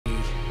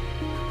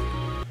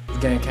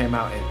game came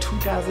out in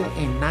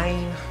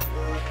 2009.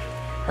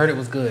 Heard it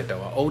was good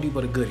though, an oldie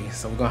but a goodie.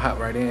 So we're gonna hop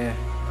right in.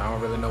 I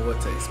don't really know what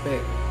to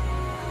expect,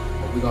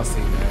 but we're gonna see,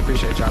 man.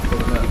 Appreciate y'all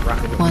pulling up,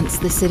 rocking with me. Once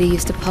the city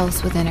used to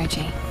pulse with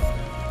energy,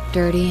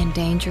 dirty and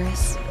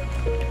dangerous,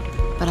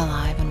 but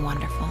alive and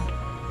wonderful.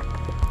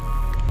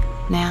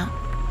 Now,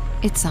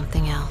 it's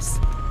something else.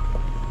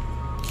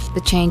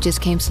 The changes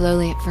came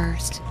slowly at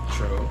first.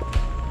 True.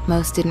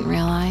 Most didn't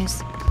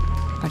realize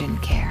or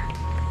didn't care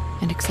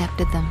and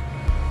accepted them.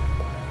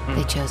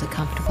 They chose a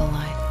comfortable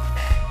life.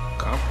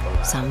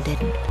 Some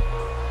didn't.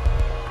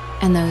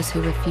 And those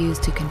who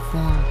refused to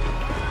conform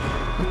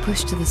were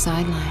pushed to the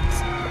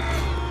sidelines,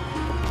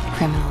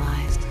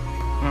 criminalized.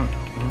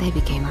 They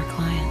became our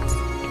clients.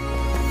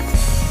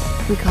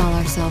 We call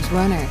ourselves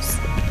runners.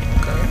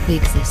 We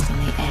exist on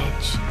the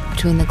edge,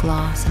 between the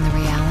gloss and the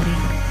reality,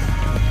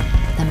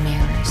 the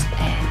mirror's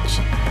edge.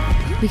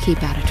 We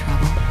keep out of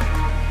trouble,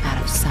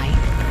 out of sight,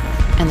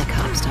 and the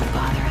cops don't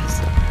bother us.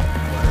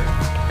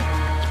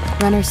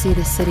 Runners see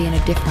the city in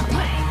a different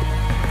way.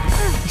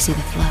 We see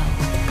the flow.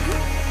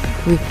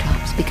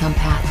 Rooftops become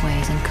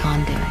pathways and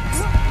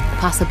conduits,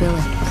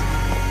 possibilities,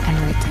 and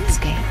routes of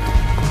escape.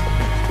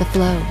 The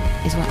flow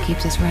is what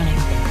keeps us running,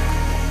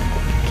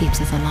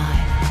 keeps us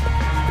alive.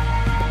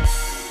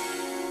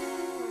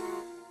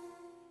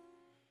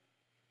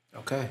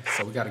 Okay,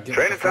 so we gotta get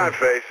Training time,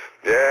 Face.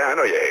 Yeah, I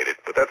know you hate it,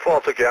 but that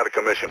fall took you out of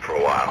commission for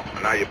a while.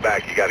 And now you're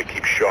back, you gotta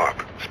keep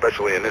sharp,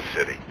 especially in this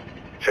city.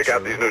 Check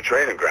out these new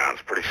training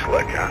grounds, pretty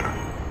slick,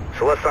 huh?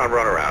 Celeste's on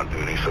runaround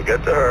duty, so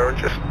get to her and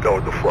just go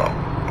with the flow,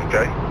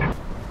 okay?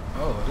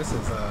 Oh, this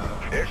is,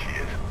 There she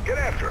is. Get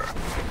after her.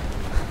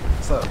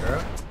 What's up,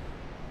 girl?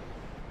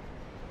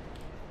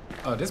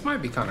 Oh, this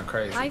might be kind of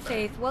crazy. Hi,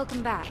 Faith.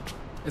 Welcome back.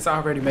 It's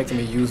already making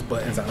me use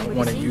buttons I don't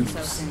want to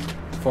use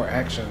for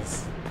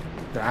actions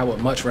that I would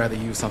much rather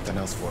use something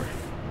else for.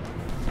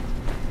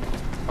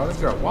 Oh, this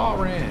girl wall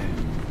ran.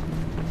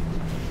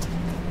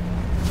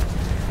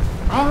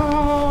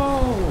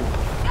 Oh!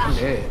 I'm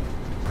dead.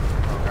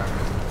 Okay.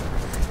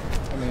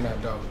 I mean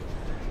that dope.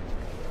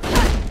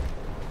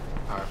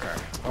 Okay.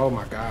 Oh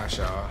my gosh,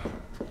 y'all.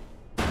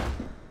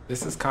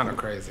 This is kind of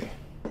crazy.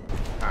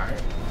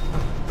 Alright.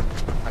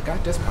 I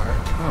got this part.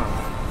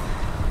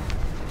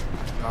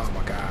 Oh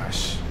my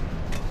gosh.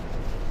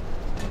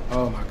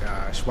 Oh my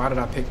gosh. Why did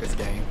I pick this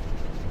game?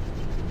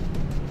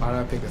 Why did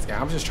I pick this game?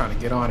 I'm just trying to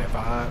get on it,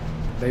 vibe.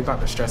 They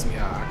about to stress me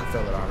out. I can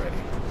feel it already.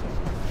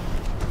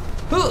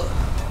 Huh.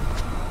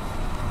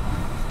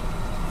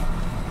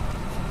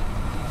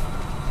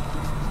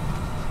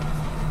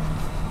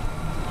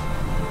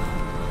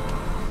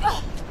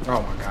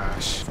 Oh my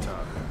gosh.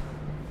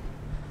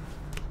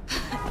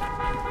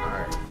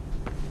 Alright.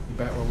 You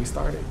back where we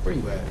started? Where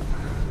you at?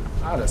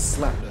 I'd have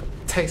slapped the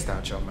taste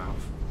out your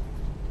mouth.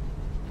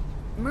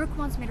 Merc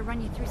wants me to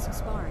run you through some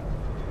sparring.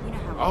 You know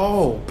how.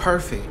 Oh,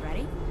 perfect. You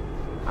ready?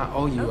 I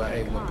owe you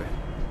Okay, a come on. whooping.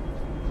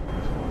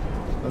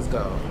 Let's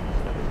go.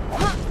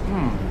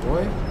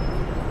 Boy.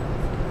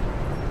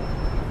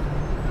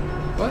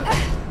 What?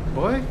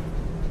 Boy?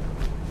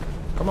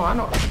 Come on, I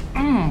know.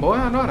 Boy,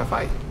 I know how to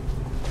fight.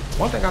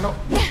 One thing I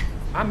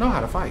know how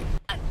to fight.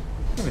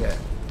 Give me that.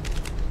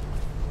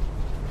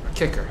 A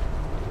kicker.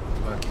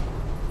 Lucky.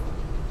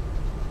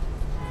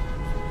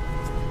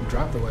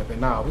 Drop the weapon.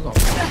 Nah, we gonna.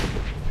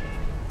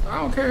 I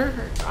don't care.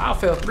 I'll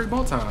fail 3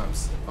 more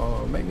times.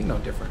 Oh, make me no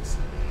difference.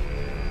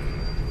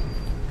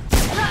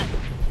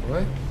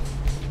 What?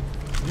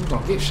 You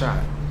gonna get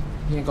shot.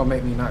 You ain't gonna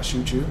make me not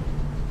shoot you.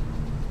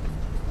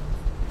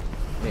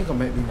 You ain't gonna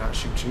make me not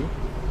shoot you.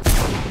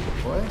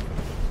 What?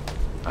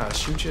 I'll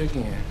shoot you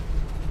again.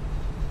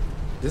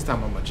 This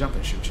time I'm gonna jump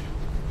and shoot you.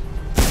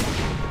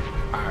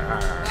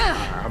 Alright.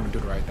 I'm gonna do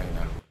the right thing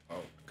now.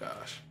 Oh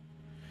gosh.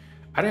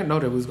 I didn't know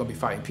that we was gonna be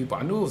fighting people.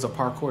 I knew it was a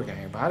parkour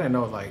game, but I didn't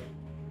know, like,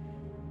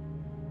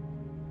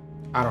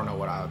 I don't know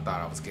what I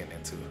thought I was getting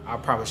into. I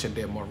probably should have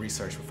did more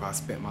research before I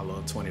spent my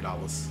little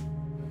 $20.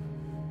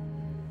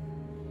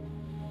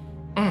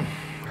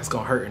 That's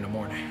gonna hurt in the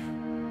morning.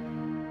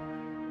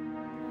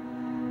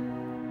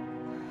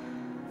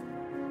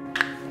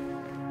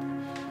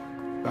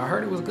 But I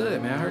heard it was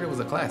good, man. I heard it was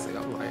a classic. I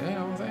was like, you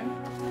know what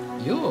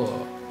I'm saying?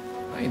 Yo,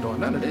 I ain't doing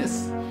none of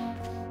this.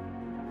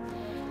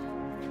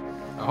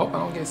 I hope I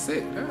don't get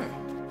sick. Dang.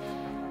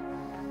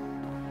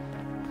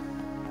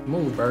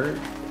 Move, bird.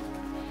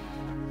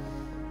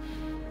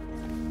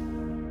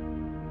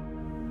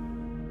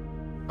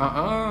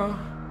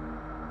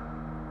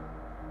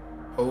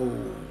 Oh.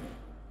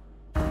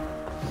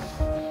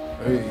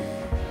 Hey.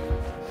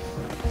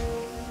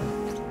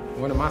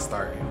 When am I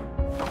starting?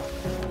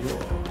 Yo.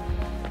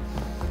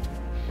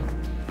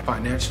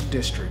 Financial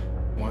District,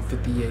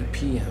 1:58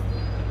 p.m.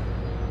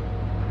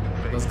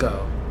 Let's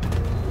go.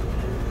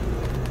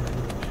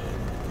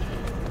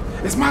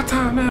 It's my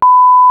time now.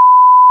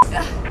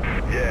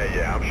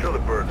 Yeah, I'm sure the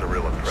birds are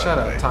real impressed. Shut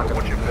up, mate. talking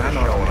But once to you me. I finish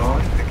know what I'm showing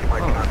off, doing. I think you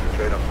might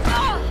concentrate on some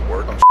serious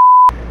work.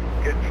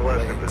 Get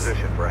Celeste in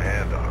position for a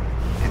handoff.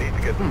 You need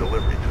to get the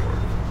delivery to her.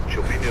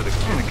 She'll be near the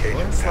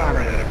communications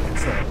tower.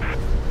 What's up?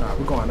 Alright,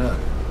 we're going up.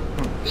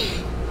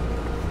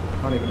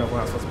 I don't even know where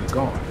I'm supposed to be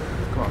going.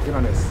 Come on, get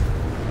on this.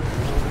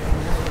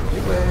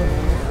 Get away.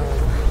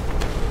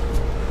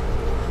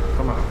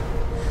 Come on.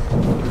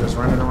 We're just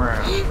running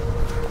around.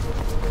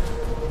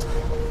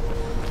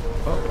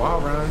 Oh, wall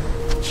run.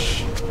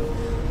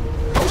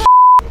 Oh,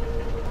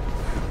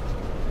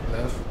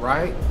 left,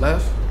 right,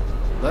 left,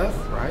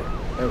 right.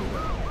 There we go.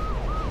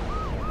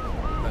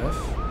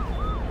 Left.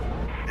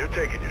 You're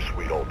taking your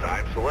sweet old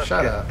time, so let's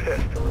Shut get up.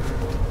 pissed.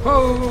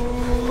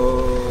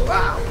 Oh,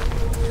 wow.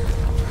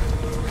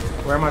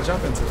 Where am I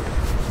jumping to?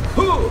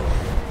 Oh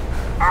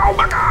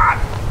my God!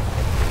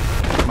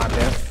 My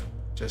death.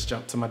 Just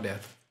jumped to my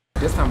death.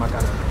 This time I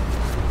gotta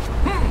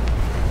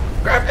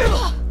grab it.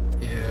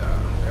 Yeah,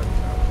 there we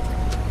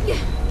go.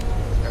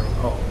 There we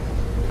go.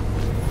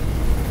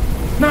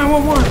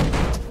 911.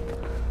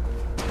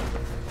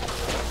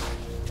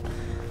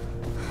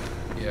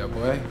 Yeah,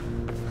 boy.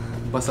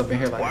 Bust up in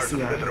here like Wires a are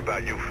CIA. fizzing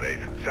about you, Faith.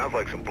 Sounds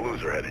like some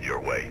blues are headed your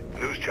way.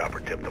 News chopper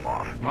tipped them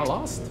off. Am I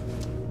lost?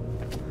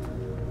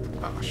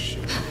 Oh,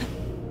 shoot.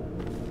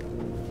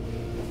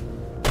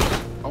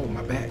 Oh,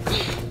 my back.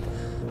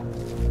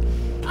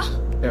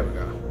 There we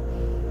go.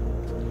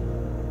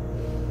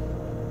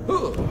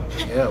 Ooh.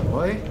 Yeah,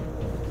 boy.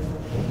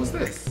 What was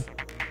this?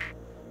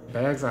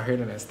 Bags are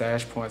hidden at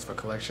stash points for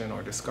collection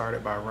or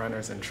discarded by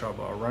runners in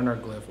trouble. A runner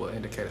glyph will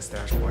indicate a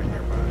stash point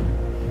nearby.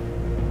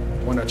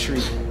 Want a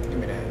treat? Give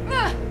me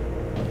that.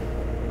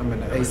 I'm in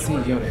the AC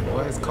unit,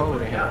 boy. It's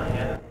cold in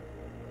here.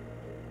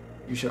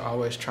 You should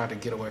always try to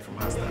get away from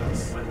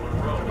hostiles.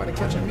 Somebody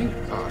catching me?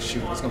 Oh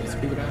shoot, there's gonna be some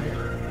people down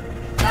here.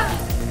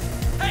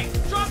 Hey,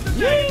 drop the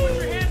bag with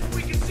your hands so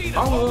we can see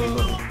them.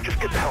 Oh, Just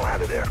get the hell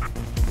out of there.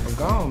 I'm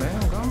gone, man.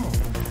 I'm gone.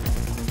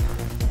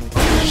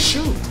 Oh,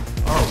 shoot.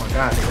 Oh my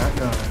God, they got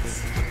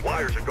guns.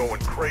 Wires are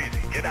going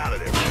crazy. Get out of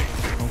there,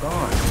 Faith. I'm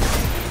gone.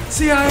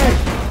 CIA!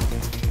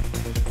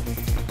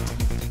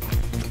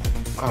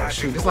 Oh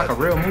shoot, this is like a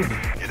real movie.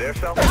 You there,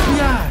 Sal?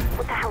 FBI!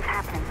 What the hell's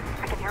happening?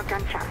 I can hear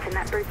gunshots, and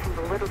that bird seems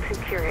a little too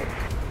curious.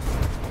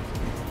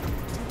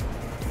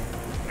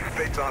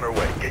 Faith's on her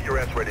way. Get your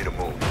ass ready to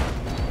move.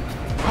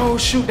 Oh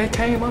shoot, they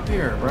came up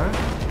here, bruh.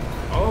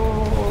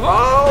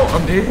 Oh,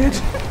 I'm dead.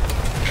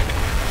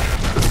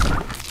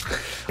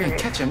 They ain't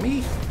catching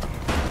me.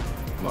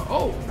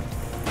 Oh.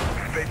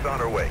 Faith's on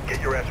her way. Get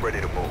your ass ready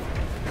to move.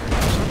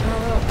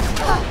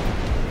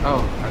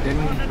 Oh, I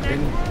didn't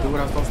do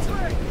what I was supposed to.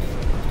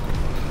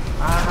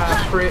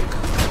 Ah, prick.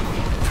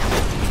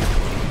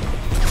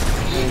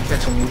 You ain't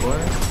catching me, boy.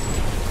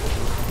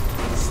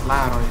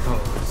 Slide on your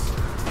toes.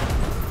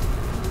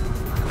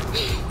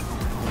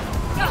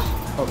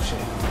 Oh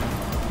shit.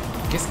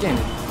 Get skinny.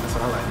 That's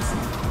what I like to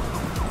see.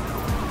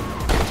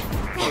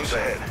 Who's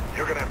ahead?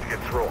 You're gonna have to get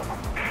through them.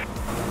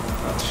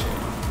 Oh shit.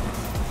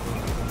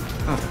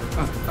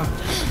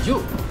 You.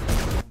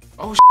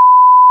 Oh shit.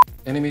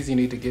 Enemies you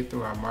need to get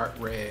through are marked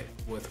red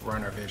with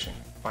runner vision.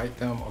 Fight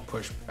them or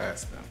push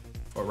past them.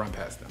 Or run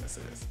past them, it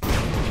says. Oh,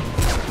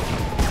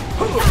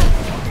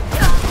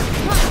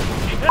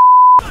 hit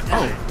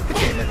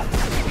that.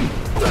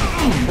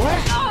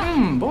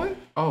 Boy.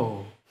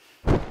 Oh.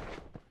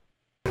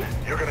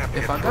 You're gonna have to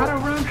If get I through gotta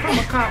 'em. run from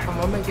a cop, I'm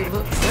gonna make it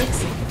look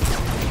sexy.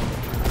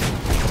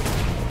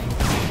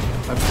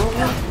 Like, pull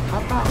up,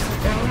 hop out,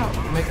 down out,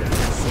 make it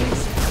look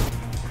sexy.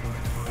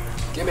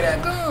 Give me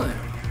that gun.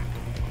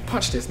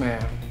 Punch this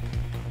man.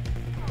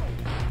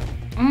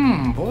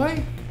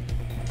 Boy.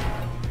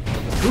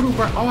 Doodle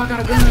burn. Oh, I got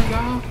a gun,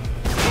 y'all.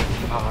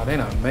 Oh, they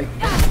done let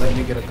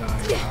me get a gun,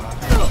 y'all.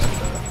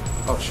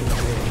 Oh, shoot,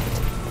 I'm dead.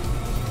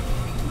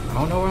 I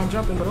don't know where I'm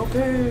jumping, but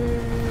okay.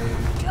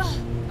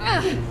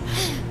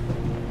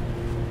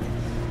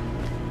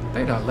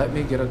 They done let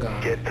me get a gun.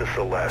 Get to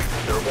Celeste.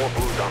 There are more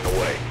blues on the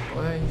way.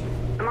 Boy,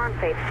 I'm on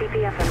Faith.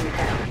 CPF in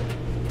town.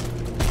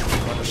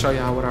 I'm about to show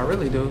y'all what I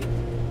really do.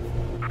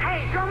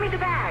 Hey, throw me the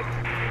bag.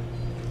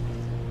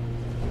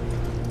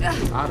 I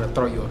ought to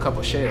throw you a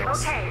couple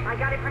shells. Okay, I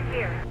got it from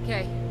here.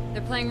 Okay,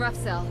 they're playing rough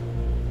cell.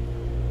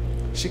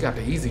 She got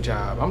the easy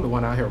job. I'm the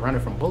one out here running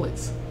from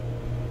bullets.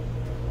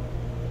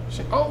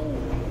 Oh,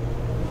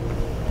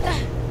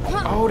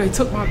 they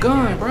took my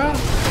gun, bruh.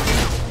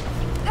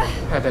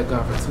 Had that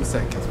gun for 2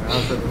 seconds, man. I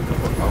was really looking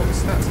for. Oh,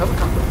 snaps,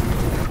 helicopter.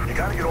 You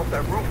gotta get off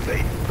that roof,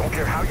 Faith. Don't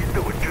care how you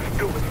do it, just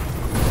do it.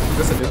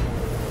 Listen, dude.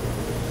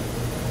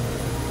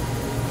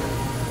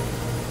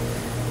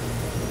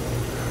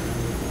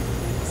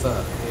 What's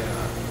up?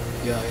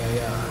 Yeah.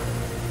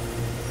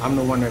 I'm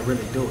the one that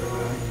really do it,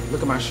 man.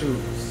 Look at my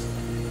shoes.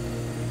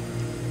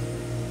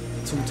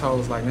 2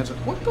 toes like ninja.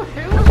 What the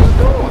hell are you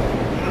doing?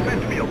 This is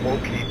meant to be a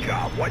low-key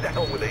job. Why the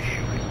hell were they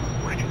shooting?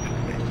 What did you do,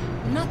 Faith?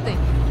 Nothing.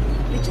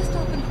 They just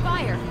opened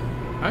fire.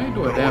 I ain't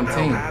do a What damn the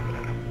hell team.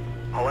 happening?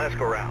 I'll ask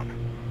around.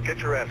 Get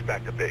your ass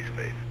back to base,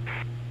 Faith.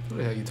 Who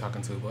the hell you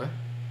talking to, boy?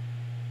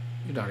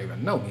 You don't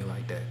even know me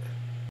like that.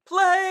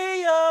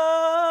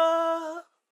 Player!